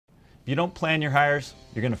you don't plan your hires,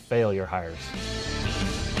 you're going to fail your hires.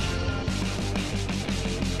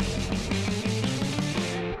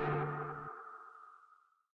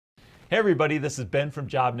 Hey everybody, this is Ben from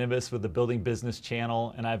Job Nimbus with the Building Business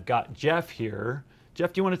Channel, and I've got Jeff here.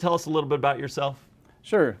 Jeff, do you want to tell us a little bit about yourself?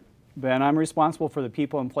 Sure, Ben. I'm responsible for the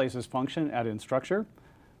people and places function at Instructure.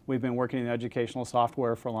 We've been working in educational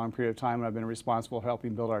software for a long period of time, and I've been responsible for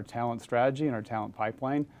helping build our talent strategy and our talent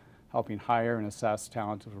pipeline, helping hire and assess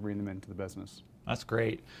talent to bring them into the business. That's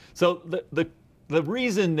great. So the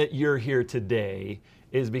reason that you're here today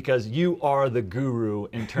is because you are the guru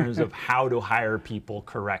in terms of how to hire people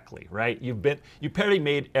correctly, right? You probably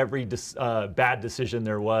made every bad decision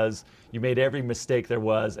there was, you made every mistake there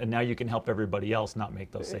was, and now you can help everybody else not make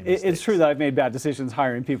those same mistakes. It's true that I've made bad decisions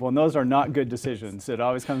hiring people, and those are not good decisions. It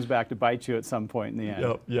always comes back to bite you at some point in the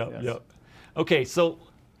end. Yep. Okay, so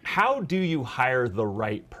how do you hire the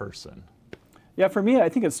right person? Yeah, for me, I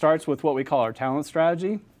think it starts with what we call our talent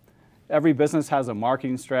strategy. Every business has a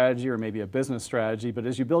marketing strategy or maybe a business strategy, but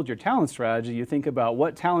as you build your talent strategy, you think about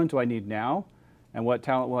what talent do I need now and what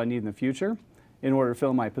talent will I need in the future in order to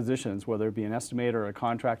fill my positions, whether it be an estimator or a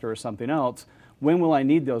contractor or something else. When will I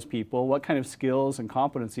need those people? What kind of skills and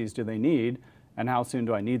competencies do they need, and how soon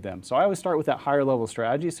do I need them? So I always start with that higher level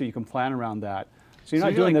strategy so you can plan around that. So you're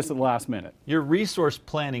not doing this at the last minute. You're resource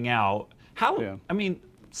planning out. I mean,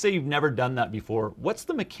 say you've never done that before. What's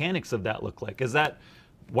the mechanics of that look like? Is that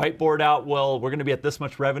whiteboard out, well, we're going to be at this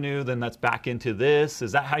much revenue, then that's back into this?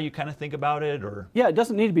 Is that how you kind of think about it? Or? Yeah, it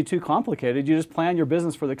doesn't need to be too complicated. You just plan your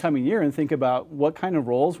business for the coming year and think about what kind of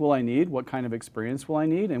roles will I need, what kind of experience will I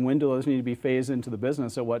need, and when do those need to be phased into the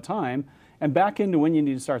business at what time, and back into when you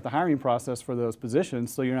need to start the hiring process for those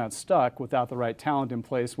positions so you're not stuck without the right talent in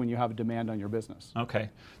place when you have a demand on your business. Okay,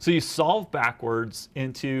 so you solve backwards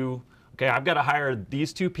into, okay, I've got to hire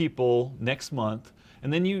these two people next month.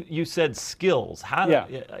 And then you said skills. How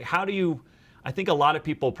do you, I think a lot of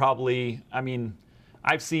people probably, I mean,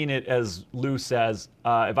 I've seen it as loose as,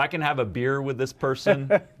 if I can have a beer with this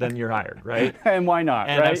person, then you're hired, right? And why not,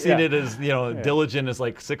 and right? I've seen it as, diligent as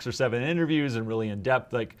like 6 or 7 interviews and really in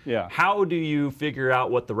depth. Like, how do you figure out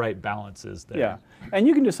what the right balance is there? Yeah, and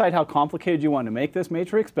you can decide how complicated you want to make this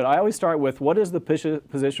matrix, but I always start with what does the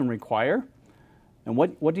position require? And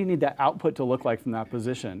what do you need that output to look like from that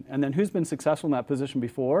position? And then who's been successful in that position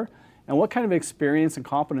before? And what kind of experience and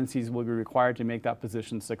competencies will be required to make that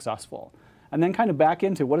position successful? And then kind of back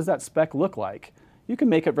into what does that spec look like? You can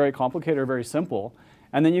make it very complicated or very simple.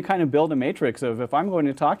 And then you kind of build a matrix of, if I'm going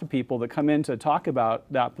to talk to people that come in to talk about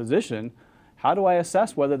that position, how do I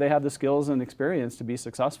assess whether they have the skills and experience to be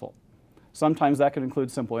successful? Sometimes that can include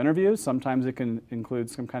simple interviews. Sometimes it can include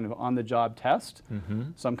some kind of on-the-job test,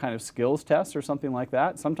 some kind of skills test or something like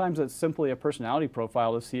that. Sometimes it's simply a personality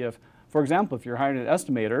profile to see if, for example, if you're hiring an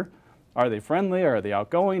estimator, are they friendly? Are they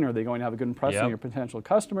outgoing? Are they going to have a good impression on your potential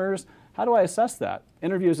customers? How do I assess that?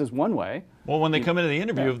 Interviews is one way. Well, when they come into the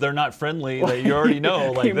interview, if they're not friendly, you already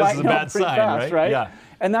know, like, this is a bad sign, right? Yeah.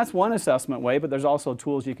 And that's one assessment way, but there's also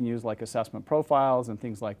tools you can use like assessment profiles and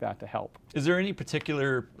things like that to help. Is there any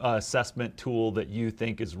particular assessment tool that you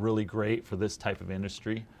think is really great for this type of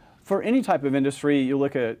industry? For any type of industry, you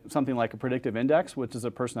look at something like a predictive index, which is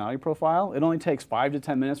a personality profile. It only takes 5 to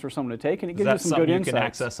 10 minutes for someone to take, and it gives you some good insights. You can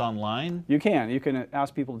access online? You can. You can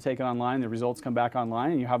ask people to take it online. The results come back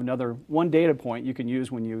online, and you have another one data point you can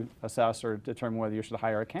use when you assess or determine whether you should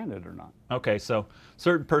hire a candidate or not. Okay, so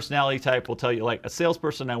certain personality type will tell you, like a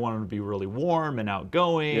salesperson, I want them to be really warm and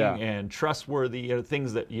outgoing and trustworthy,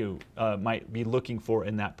 things that you might be looking for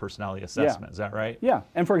in that personality assessment. Is that right? Yeah,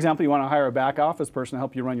 and for example, you want to hire a back office person to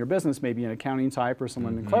help you run your business, maybe an accounting type or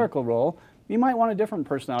someone in a clerical role, you might want a different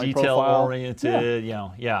personality profile. Detail-oriented,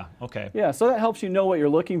 okay. Yeah, so that helps you know what you're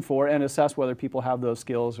looking for and assess whether people have those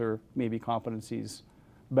skills or maybe competencies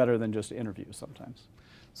better than just interviews sometimes.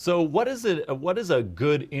 So what does a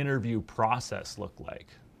good interview process look like?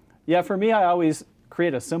 Yeah, for me, I always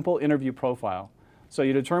create a simple interview profile. So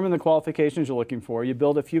you determine the qualifications you're looking for. You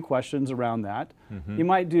build a few questions around that. You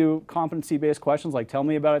might do competency-based questions like, tell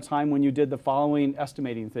me about a time when you did the following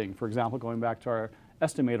estimating thing. For example, going back to our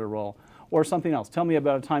estimator role. Or something else. Tell me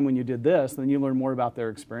about a time when you did this. Then you learn more about their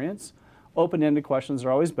experience. Open-ended questions are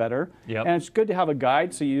always better. And it's good to have a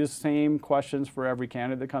guide, so you use the same questions for every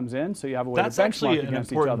candidate that comes in, so you have a way to benchmark against each other. That's actually an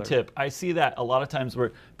important tip. I see that a lot of times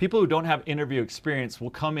where people who don't have interview experience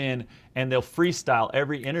will come in and they'll freestyle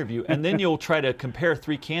every interview, and then you'll try to compare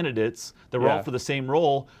 3 candidates that were all for the same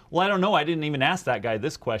role. Well, I don't know, I didn't even ask that guy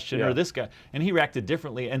this question or this guy, and he reacted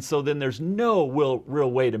differently, and so then there's no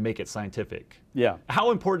real way to make it scientific. Yeah.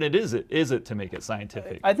 How important is it to make it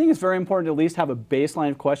scientific? I think it's very important to at least have a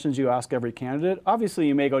baseline of questions you ask every candidate. Obviously,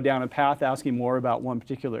 you may go down a path asking more about one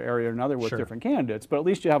particular area or another with Sure. different candidates, but at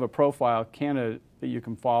least you have a profile candidate that you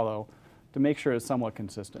can follow to make sure it's somewhat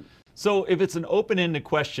consistent. So if it's an open-ended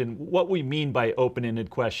question, what we mean by open-ended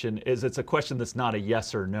question is it's a question that's not a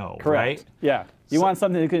yes or no, Correct. right? Yeah. You want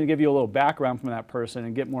something that's going to give you a little background from that person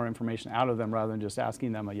and get more information out of them rather than just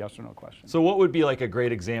asking them a yes or no question. So what would be like a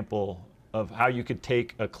great example of how you could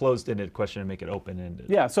take a closed-ended question and make it open-ended?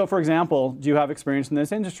 Yeah, so for example, do you have experience in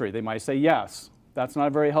this industry? They might say yes. That's not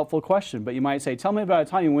a very helpful question, but you might say, tell me about a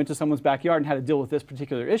time you went to someone's backyard and had to deal with this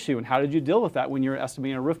particular issue, and how did you deal with that when you were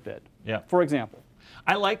estimating a roof bid? Yeah. For example.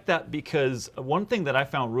 I like that because one thing that I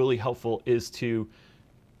found really helpful is to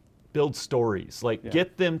build stories, like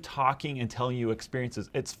get them talking and telling you experiences.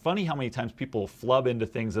 It's funny how many times people flub into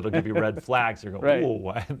things that'll give you red flags. You're going, Right.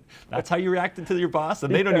 whoa, that's how you reacted to your boss?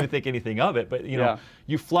 And they don't even think anything of it. But you know,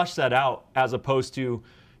 you flush that out as opposed to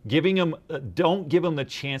giving them, don't give them the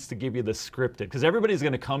chance to give you the scripted, because everybody's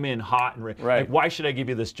going to come in hot and like, why should I give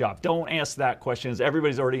you this job? Don't ask that question.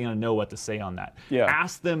 Everybody's already going to know what to say on that.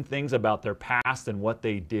 Ask them things about their past and what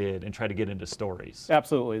they did and try to get into stories.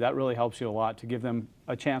 Absolutely. That really helps you a lot to give them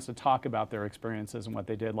a chance to talk about their experiences and what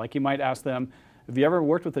they did. Like you might ask them, have you ever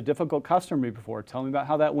worked with a difficult customer before? Tell me about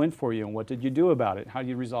how that went for you and what did you do about it? How did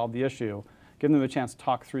you resolve the issue? Give them a chance to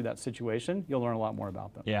talk through that situation. You'll learn a lot more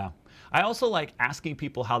about them. Yeah. I also like asking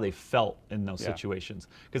people how they felt in those situations,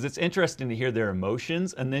 because it's interesting to hear their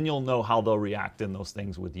emotions, and then you'll know how they'll react in those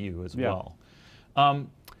things with you as well.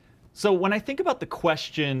 So when I think about the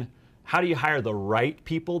question, how do you hire the right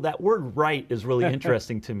people? That word right is really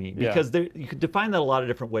interesting to me, because you could define that a lot of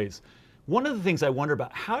different ways. One of the things I wonder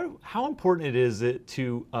about, how important it is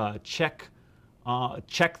to check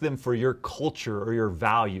them for your culture or your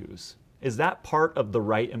values. Is that part of the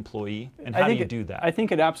right employee? And how do you do that? I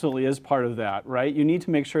think it absolutely is part of that, right? You need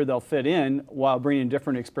to make sure they'll fit in while bringing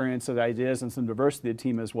different experience and ideas and some diversity to the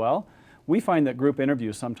team as well. We find that group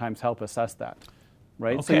interviews sometimes help assess that,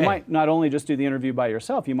 right? Okay. So you might not only just do the interview by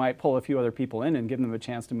yourself, you might pull a few other people in and give them a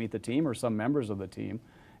chance to meet the team or some members of the team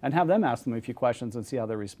and have them ask them a few questions and see how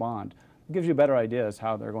they respond. It gives you better ideas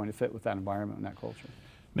how they're going to fit with that environment and that culture.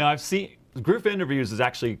 Now, I've seen group interviews is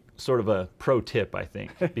actually sort of a pro tip, I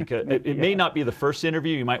think, because it may not be the first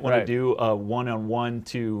interview. You might want to do a one-on-one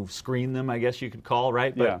to screen them, I guess you could call,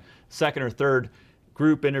 right? But second or third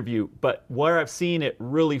group interview. But where I've seen it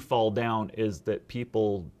really fall down is that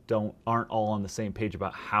people aren't all on the same page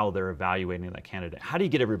about how they're evaluating that candidate. How do you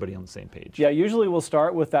get everybody on the same page? Yeah, usually we'll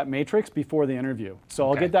start with that matrix before the interview. So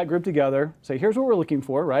I'll get that group together, say, here's what we're looking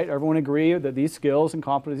for, right? Everyone agree that these skills and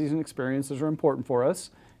competencies and experiences are important for us.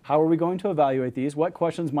 How are we going to evaluate these? What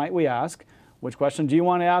questions might we ask? Which question do you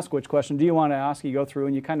want to ask? Which question do you want to ask? You go through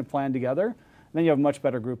and you kind of plan together. And then you have a much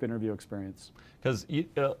better group interview experience. Because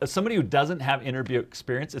as somebody who doesn't have interview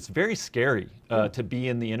experience, it's very scary to be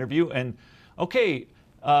in the interview. And okay,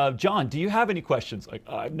 John, do you have any questions? Like,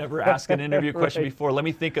 I've never asked an interview question before. Let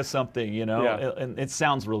me think of something, you know? And it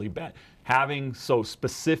sounds really bad. Having so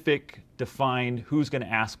specific, defined who's going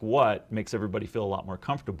to ask what makes everybody feel a lot more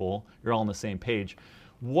comfortable. You're all on the same page.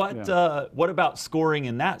 What about scoring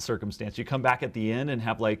in that circumstance? You come back at the end and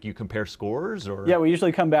have you compare scores, or? Yeah, we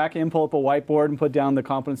usually come back and pull up a whiteboard and put down the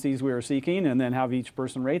competencies we were seeking, and then have each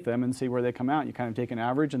person rate them and see where they come out. You kind of take an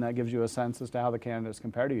average, and that gives you a sense as to how the candidates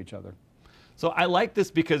compare to each other. So I like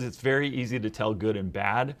this because it's very easy to tell good and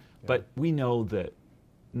bad, but we know that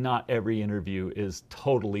not every interview is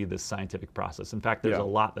totally this scientific process. In fact, there's a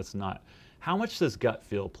lot that's not. How much does gut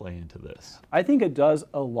feel play into this? I think it does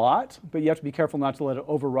a lot, but you have to be careful not to let it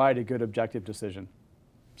override a good objective decision.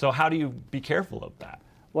 So how do you be careful of that?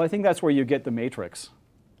 Well, I think that's where you get the matrix,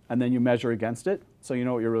 and then you measure against it, so you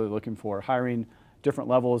know what you're really looking for. Hiring different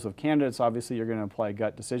levels of candidates, obviously you're going to apply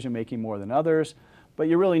gut decision making more than others, but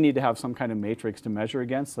you really need to have some kind of matrix to measure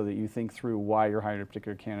against so that you think through why you're hiring a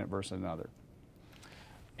particular candidate versus another.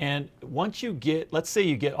 And once you get, let's say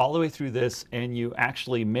you get all the way through this and you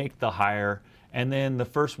actually make the hire, and then the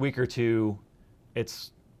first week or two,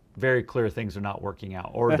 it's very clear things are not working out,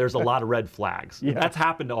 or there's a lot of red flags. That's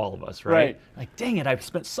happened to all of us, right? Like, dang it, I've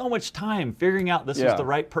spent so much time figuring out this was the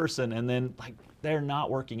right person, and then they're not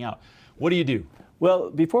working out. What do you do? Well,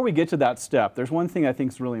 before we get to that step, there's one thing I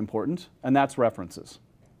think is really important, and that's references.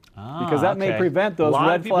 Because that may prevent those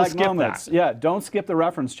red flag moments. Yeah, don't skip the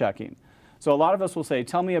reference checking. So a lot of us will say,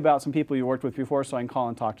 tell me about some people you worked with before so I can call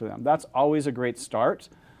and talk to them. That's always a great start.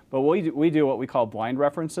 But we do what we call blind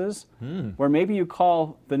references, where maybe you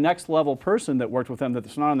call the next level person that worked with them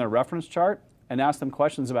that's not on their reference chart and ask them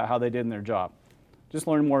questions about how they did in their job. Just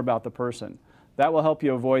learn more about the person. That will help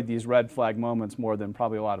you avoid these red flag moments more than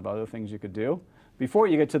probably a lot of other things you could do. Before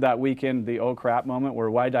you get to that weekend, the oh crap moment where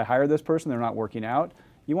why did I hire this person? They're not working out.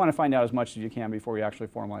 You want to find out as much as you can before you actually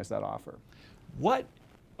formalize that offer.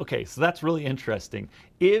 Okay, so that's really interesting.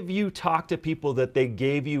 If you talk to people that they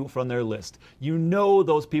gave you from their list, you know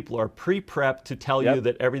those people are pre-prepped to tell you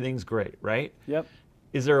that everything's great, right? Yep.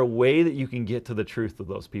 Is there a way that you can get to the truth of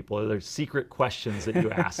those people? Are there secret questions that you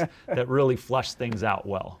ask that really flush things out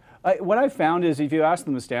well? What I've found is if you ask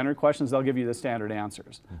them the standard questions, they'll give you the standard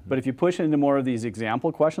answers. But if you push into more of these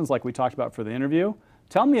example questions like we talked about for the interview,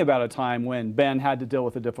 tell me about a time when Ben had to deal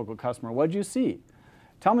with a difficult customer. What did you see?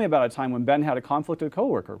 Tell me about a time when Ben had a conflict with a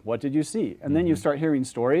coworker. What did you see? And then you start hearing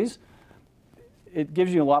stories. It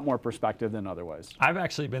gives you a lot more perspective than otherwise. I've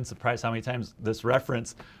actually been surprised how many times this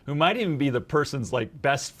reference, who might even be the person's like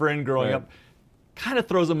best friend growing up, kind of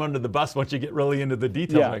throws them under the bus once you get really into the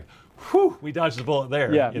details. Like, whew, we dodged the bullet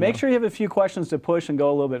there. Yeah, make sure you have a few questions to push and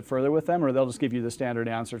go a little bit further with them, or they'll just give you the standard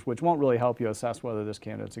answers, which won't really help you assess whether this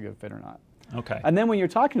candidate's a good fit or not. Okay. And then when you're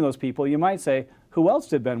talking to those people, you might say, who else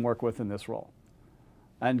did Ben work with in this role?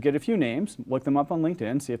 And get a few names, look them up on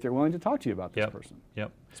LinkedIn, see if they're willing to talk to you about this person.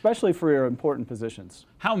 Yep. Especially for your important positions.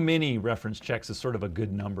 How many reference checks is sort of a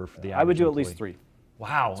good number for the average I would do employee? at least 3.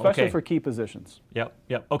 Wow. Especially for key positions. Yep.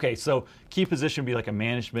 Okay, so key position would be like a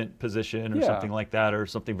management position or something like that, or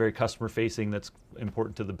something very customer facing that's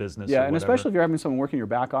important to the business. Yeah, and especially if you're having someone work in your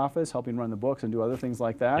back office, helping run the books and do other things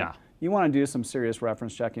like that, you want to do some serious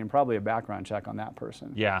reference checking and probably a background check on that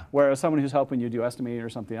person. Yeah. Whereas someone who's helping you do estimating or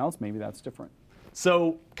something else, maybe that's different.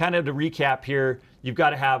 So kind of to recap here, you've got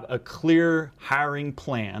to have a clear hiring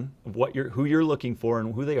plan of who you're looking for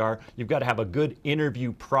and who they are. You've got to have a good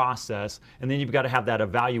interview process, and then you've got to have that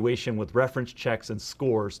evaluation with reference checks and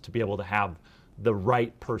scores to be able to have the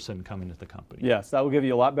right person come into the company. Yes, that will give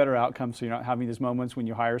you a lot better outcomes so you're not having these moments when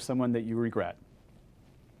you hire someone that you regret.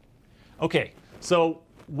 Okay, so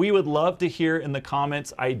we would love to hear in the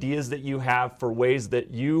comments ideas that you have for ways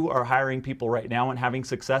that you are hiring people right now and having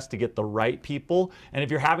success to get the right people. And if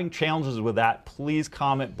you're having challenges with that, please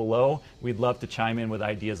comment below. We'd love to chime in with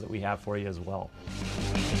ideas that we have for you as well.